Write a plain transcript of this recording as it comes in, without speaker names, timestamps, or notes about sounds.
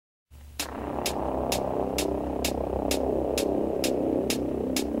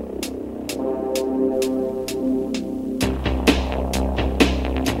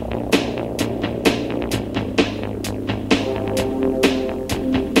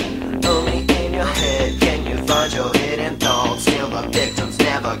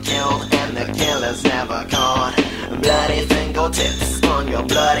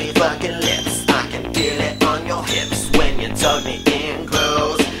small hips when you tug me in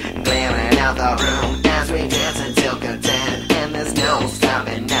close. Glaring out the room as we dance until content. And there's no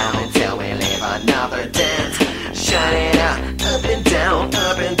stopping now until we leave another dent. Shut it out, up and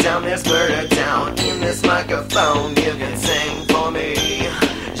down, there's murder down. In this microphone you can sing for me.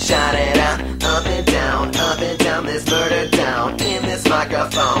 Shout it out, up and down, there's murder down. In this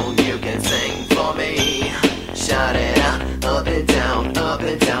microphone you can sing for me. Shout it out, up and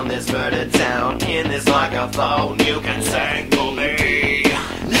down, there's murder down. In this microphone you can sing for me.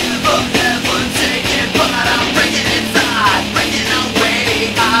 Never ever take it, but I'm breaking inside, breaking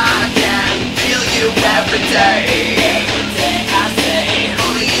away. I can feel you every day. Every day I say,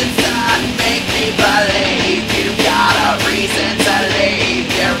 on the inside, make me believe you got a reason to leave.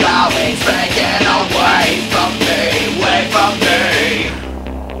 You're always breaking away from me, away from me.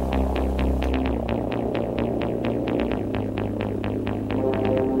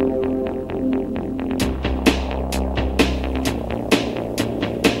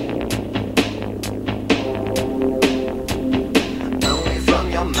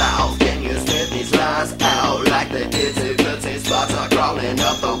 Mouth, can you spit these lies out like the itsy bitsy spots are crawling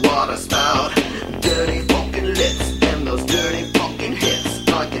up the water spout? Dirty fucking lips and those dirty fucking hits,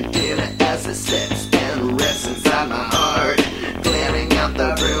 I can feel it as it slips and rips inside my heart, clearing out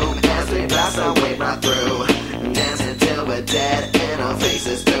the room as we blast our way right through, dancing till we're dead and our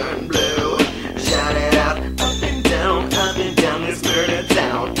faces turn blue. Shout it out, up and down, this murder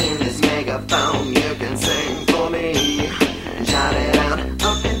town. In this megaphone you can sing for me. Shout it out,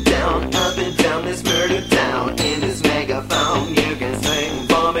 up and down, this murder town. In this megaphone you can sing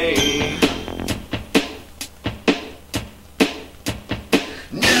for me.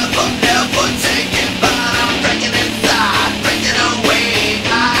 Never ever take it, but I'm breaking inside, breaking away.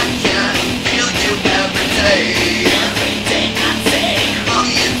 I can feel you every day. Every day I say, on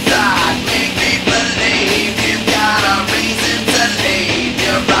the inside, make me believe you got a reason to leave.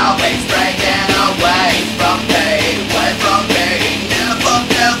 You're always breaking away from me, away from me. Never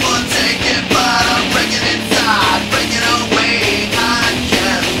ever take it, but I'm breaking inside, breaking away. I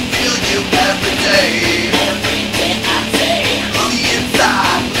can feel you every day. Every day I say, on the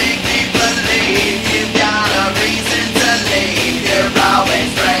inside, make me believe you got a reason to leave. You're always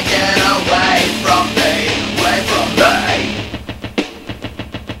breaking away from me, away from me.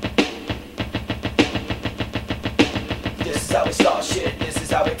 This is how we start shit, this is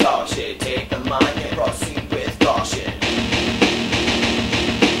how we talk shit. Take the mic and proceed with caution.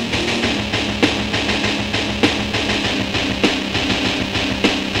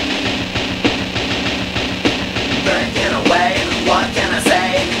 Breaking away, what can I say?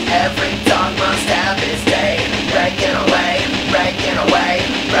 Every dog must have his day. Breaking away, breaking away,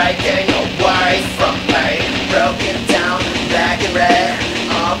 breaking away from me. Broken down, black and red,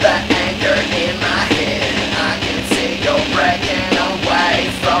 all the anger in my head. I can see you're breaking away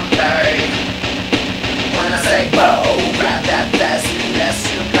from me. When I say bow, grab that vest, lest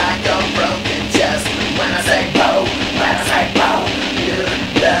you like a broken chest. When I say bow, you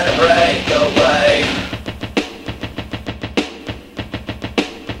better break away.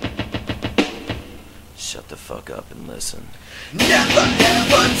 Shut the fuck up and listen. Never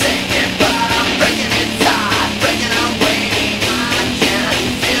ever take it, but I'm breaking it